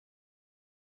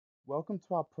Welcome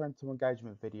to our parental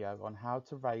engagement video on how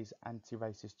to raise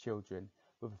anti-racist children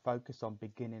with a focus on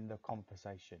beginning the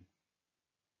conversation.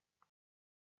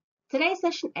 Today's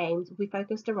session aims will be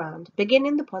focused around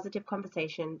beginning the positive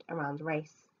conversation around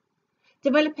race,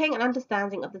 developing an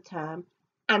understanding of the term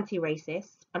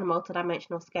anti-racist on a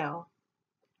multidimensional scale,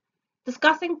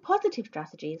 discussing positive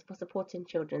strategies for supporting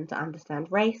children to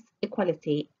understand race,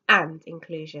 equality and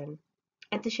inclusion,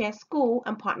 and to share school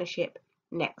and partnership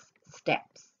next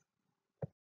steps.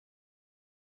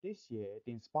 This year,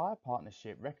 the Inspire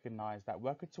Partnership recognised that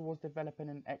working towards developing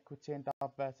an equity and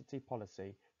diversity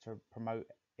policy to promote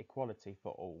equality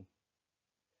for all.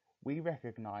 We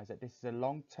recognise that this is a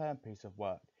long-term piece of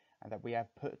work and that we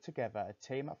have put together a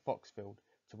team at Foxfield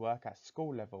to work at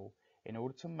school level in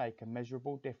order to make a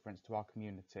measurable difference to our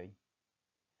community.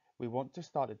 We want to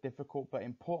start a difficult but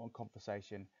important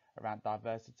conversation around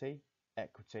diversity,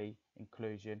 equity,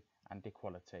 inclusion and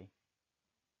equality.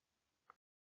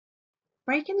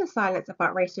 Breaking the silence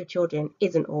about race with children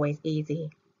isn't always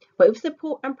easy, but with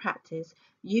support and practice,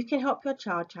 you can help your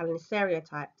child challenge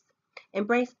stereotypes,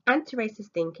 embrace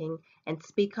anti-racist thinking, and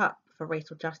speak up for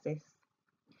racial justice.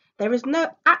 There is no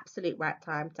absolute right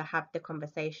time to have the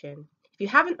conversation. If you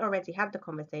haven't already had the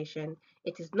conversation,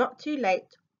 it is not too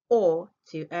late or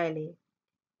too early.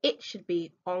 It should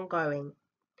be ongoing.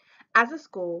 As a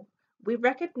school, we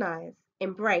recognise,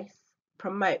 embrace,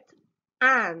 promote,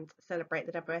 and celebrate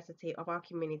the diversity of our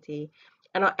community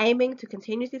and are aiming to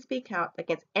continuously speak out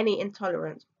against any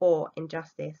intolerance or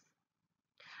injustice.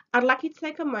 I'd like you to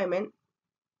take a moment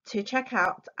to check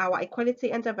out our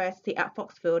Equality and Diversity at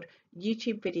Foxfield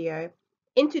YouTube video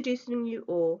introducing you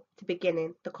all to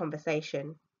beginning the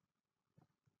conversation.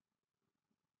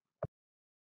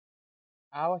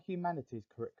 Our humanities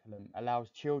curriculum allows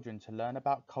children to learn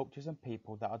about cultures and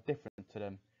people that are different to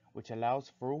them, which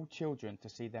allows for all children to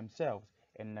see themselves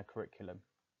in the curriculum.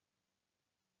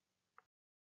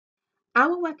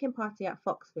 Our working party at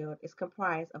Foxfield is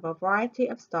comprised of a variety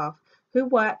of staff who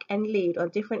work and lead on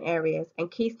different areas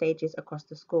and key stages across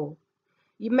the school.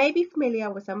 You may be familiar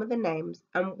with some of the names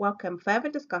and welcome further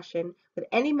discussion with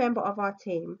any member of our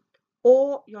team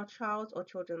or your child's or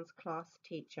children's class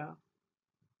teacher.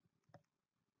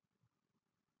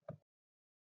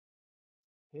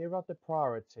 Here are the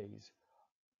priorities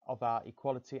of our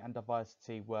Equality and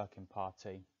Diversity Working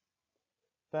Party.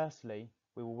 Firstly,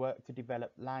 we will work to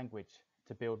develop language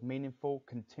to build meaningful,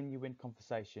 continuing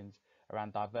conversations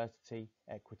around diversity,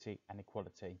 equity and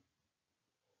equality.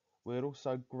 We will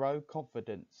also grow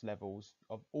confidence levels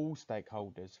of all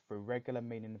stakeholders through regular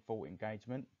meaningful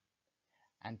engagement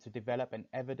and to develop an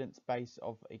evidence base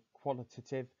of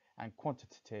qualitative and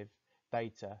quantitative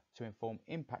data to inform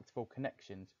impactful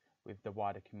connections with the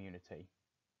wider community.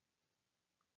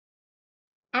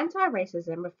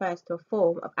 Anti-racism refers to a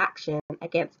form of action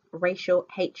against racial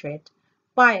hatred,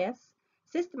 bias,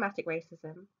 systematic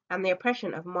racism, and the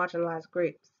oppression of marginalized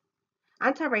groups.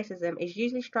 Anti-racism is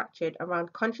usually structured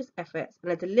around conscious efforts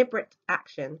and a deliberate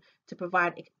action to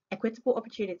provide equitable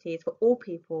opportunities for all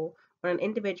people on an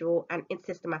individual and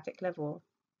systematic level.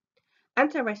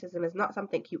 Anti-racism is not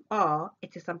something you are,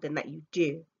 it is something that you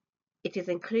do. It is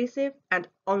inclusive and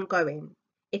ongoing.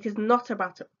 It is not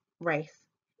about race.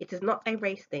 It is not a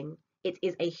race thing. It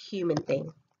is a human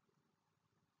thing.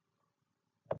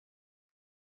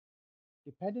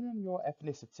 Depending on your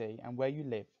ethnicity and where you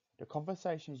live, the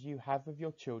conversations you have with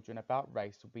your children about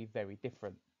race will be very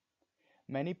different.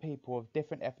 Many people of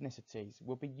different ethnicities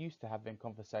will be used to having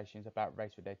conversations about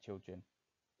race with their children.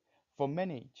 For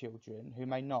many children who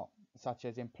may not, such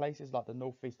as in places like the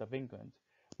northeast of England,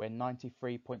 where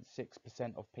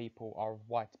 93.6% of people are of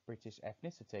white British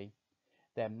ethnicity,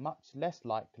 they're much less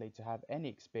likely to have any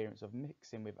experience of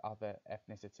mixing with other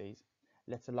ethnicities,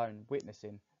 let alone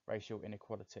witnessing racial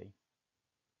inequality.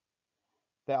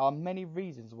 There are many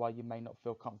reasons why you may not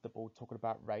feel comfortable talking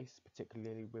about race,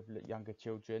 particularly with younger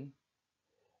children.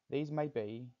 These may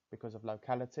be because of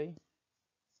locality,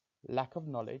 lack of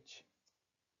knowledge,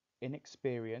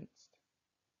 inexperienced,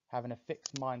 having a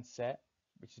fixed mindset,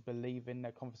 which is believing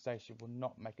that conversation will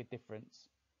not make a difference,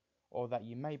 or that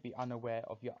you may be unaware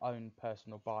of your own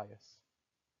personal bias.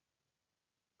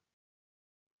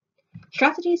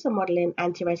 Strategies for modeling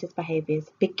anti-racist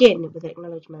behaviors begin with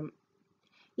acknowledgement.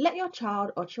 Let your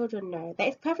child or children know that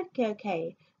it's perfectly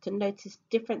okay to notice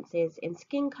differences in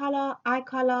skin color, eye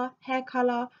color, hair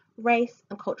color, race,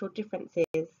 and cultural differences.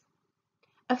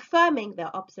 Affirming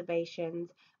their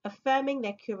observations, affirming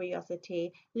their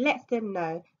curiosity, lets them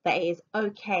know that it is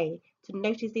okay to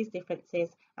notice these differences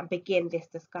and begin this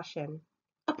discussion.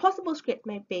 A possible script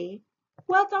may be,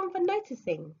 well done for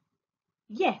noticing.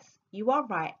 Yes, you are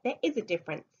right, there is a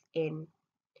difference. in.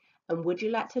 And would you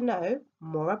like to know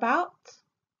more about?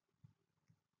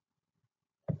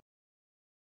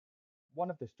 One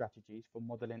of the strategies for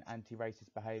modeling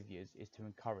anti-racist behaviours is to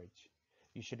encourage.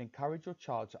 You should encourage your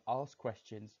child to ask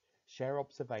questions, share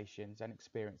observations and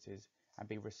experiences, and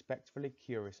be respectfully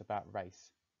curious about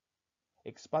race.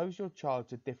 Expose your child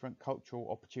to different cultural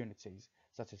opportunities,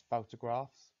 such as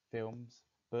photographs, films,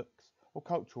 books, or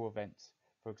cultural events,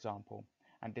 for example,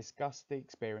 and discuss the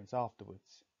experience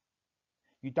afterwards.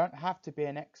 You don't have to be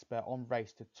an expert on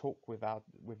race to talk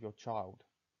with your child.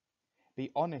 Be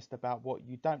honest about what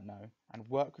you don't know and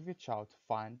work with your child to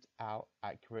find out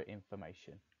accurate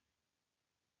information.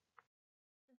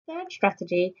 The third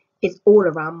strategy is all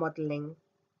around modelling.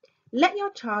 Let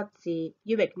your child see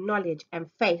you acknowledge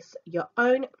and face your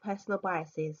own personal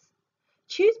biases.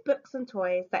 Choose books and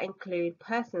toys that include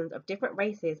persons of different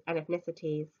races and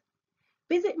ethnicities.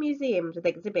 Visit museums with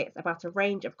exhibits about a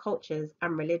range of cultures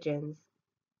and religions.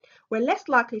 We're less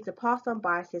likely to pass on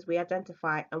biases we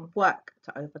identify and work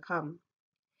to overcome.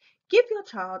 Give your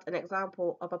child an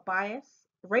example of a bias,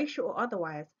 racial or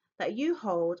otherwise, that you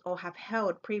hold or have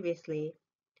held previously.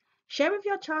 Share with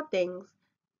your child things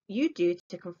you do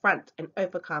to confront and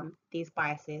overcome these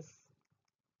biases.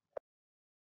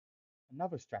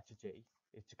 Another strategy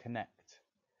is to connect.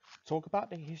 Talk about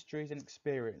the histories and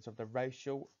experience of the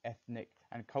racial, ethnic,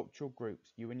 and cultural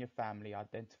groups you and your family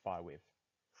identify with.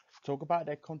 Talk about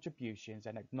their contributions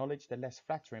and acknowledge the less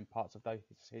flattering parts of those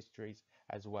histories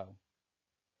as well.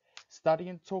 Study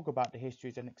and talk about the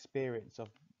histories and experience of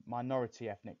minority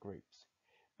ethnic groups.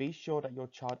 Be sure that your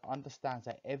child understands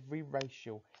that every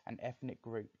racial and ethnic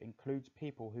group includes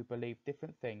people who believe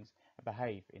different things and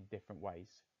behave in different ways.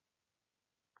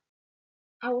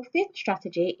 Our fifth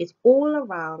strategy is all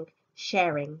around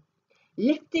sharing,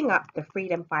 lifting up the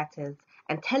freedom fighters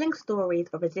and telling stories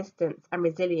of resistance and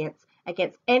resilience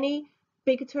against any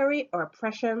bigotry or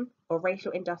oppression or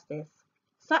racial injustice,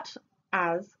 such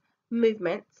as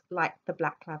movements like the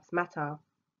Black Lives Matter.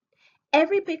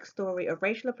 Every big story of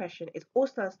racial oppression is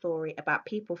also a story about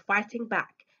people fighting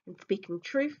back and speaking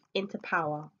truth into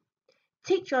power.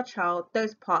 Teach your child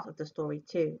those parts of the story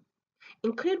too.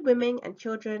 Include women and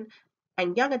children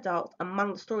and young adults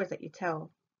among the stories that you tell.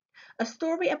 A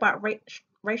story about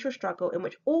racial struggle in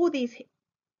which all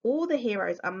the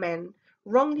heroes are men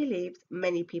wrongly leaves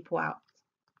many people out.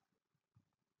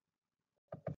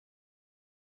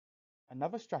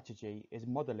 Another strategy is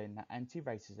modeling that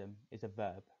anti-racism is a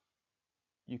verb.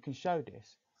 You can show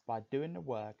this by doing the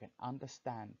work and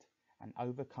understand and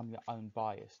overcome your own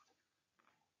bias.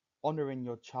 Honoring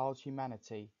your child's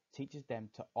humanity teaches them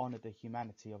to honor the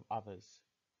humanity of others.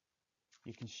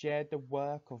 You can share the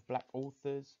work of Black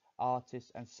authors,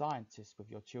 artists, and scientists with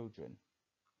your children.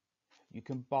 You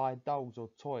can buy dolls or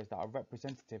toys that are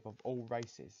representative of all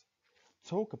races.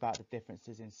 Talk about the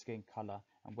differences in skin color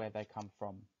and where they come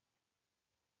from.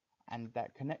 And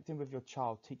that connecting with your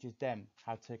child teaches them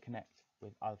how to connect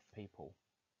with other people.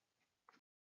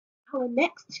 Our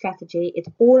next strategy is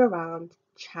all around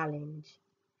challenge.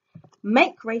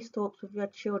 Make race talks with your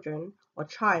children or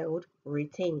child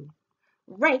routine.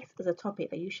 Race is a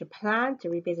topic that you should plan to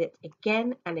revisit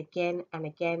again and again and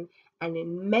again and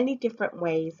in many different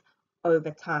ways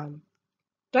over time.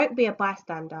 Don't be a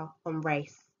bystander on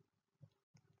race.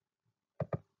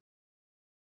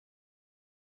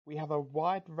 We have a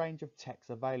wide range of texts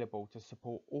available to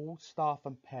support all staff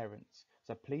and parents,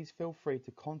 so please feel free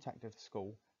to contact the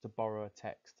school to borrow a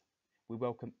text. We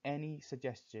welcome any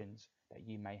suggestions that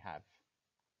you may have.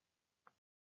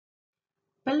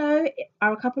 Below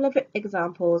are a couple of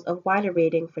examples of wider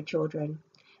reading for children.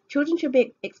 Children should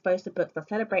be exposed to books that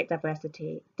celebrate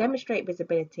diversity, demonstrate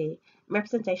visibility, and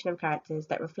representation of characters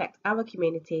that reflect our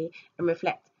community and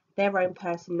reflect their own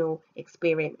personal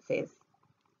experiences.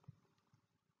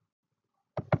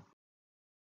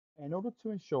 In order to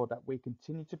ensure that we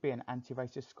continue to be an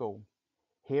anti-racist school,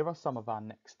 here are some of our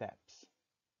next steps.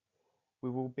 We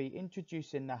will be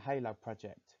introducing the Halo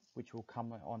project, which will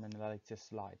come on in a later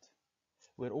slide.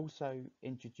 We'll also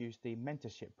introduce the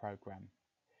mentorship program.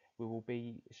 We will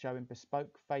be showing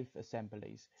bespoke faith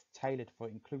assemblies tailored for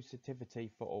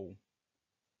inclusivity for all.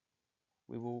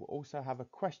 We will also have a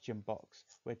question box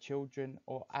where children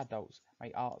or adults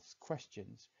may ask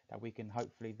questions that we can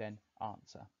hopefully then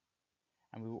answer.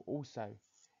 And we will also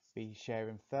be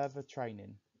sharing further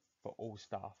training for all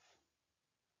staff.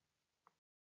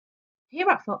 Here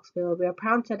at Foxfield, we are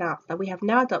proud to announce that we have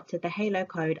now adopted the Halo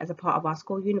Code as a part of our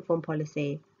school uniform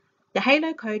policy. The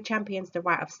Halo Code champions the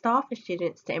right of staff and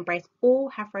students to embrace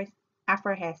all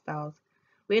Afro hairstyles.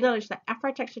 We acknowledge that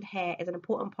Afro-textured hair is an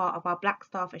important part of our Black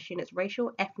staff and students'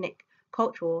 racial, ethnic,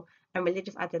 cultural, and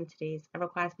religious identities and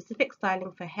require specific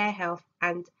styling for hair health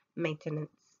and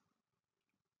maintenance.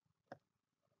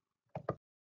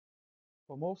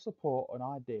 For more support and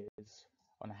ideas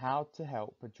on how to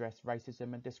help address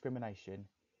racism and discrimination,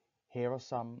 here are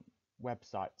some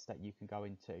websites that you can go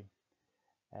into.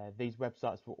 These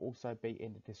websites will also be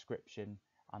in the description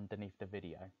underneath the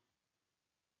video.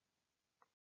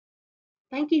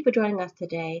 Thank you for joining us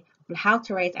today on how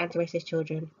to raise anti-racist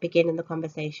children, beginning the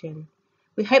conversation.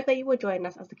 We hope that you will join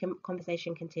us as the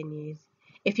conversation continues.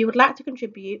 If you would like to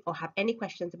contribute or have any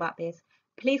questions about this,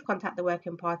 please contact the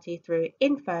Working Party through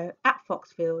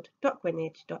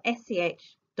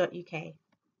info@foxfield.greenwich.sch.uk.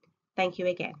 Thank you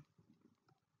again.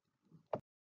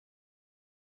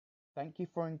 Thank you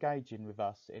for engaging with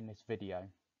us in this video.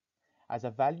 As a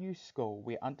values school,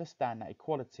 we understand that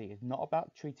equality is not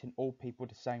about treating all people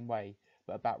the same way,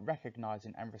 but about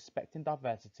recognising and respecting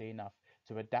diversity enough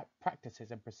to adapt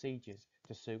practices and procedures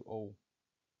to suit all.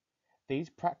 These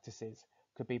practices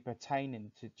could be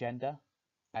pertaining to gender,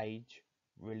 age,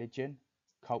 religion,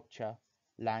 culture,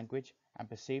 language, and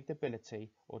perceived ability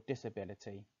or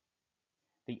disability.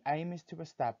 The aim is to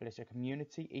establish a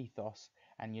community ethos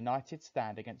and united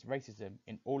stand against racism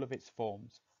in all of its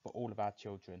forms for all of our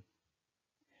children.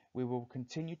 We will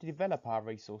continue to develop our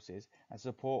resources and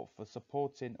support for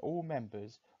supporting all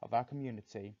members of our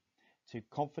community to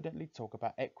confidently talk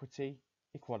about equity,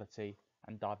 equality,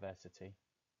 and diversity.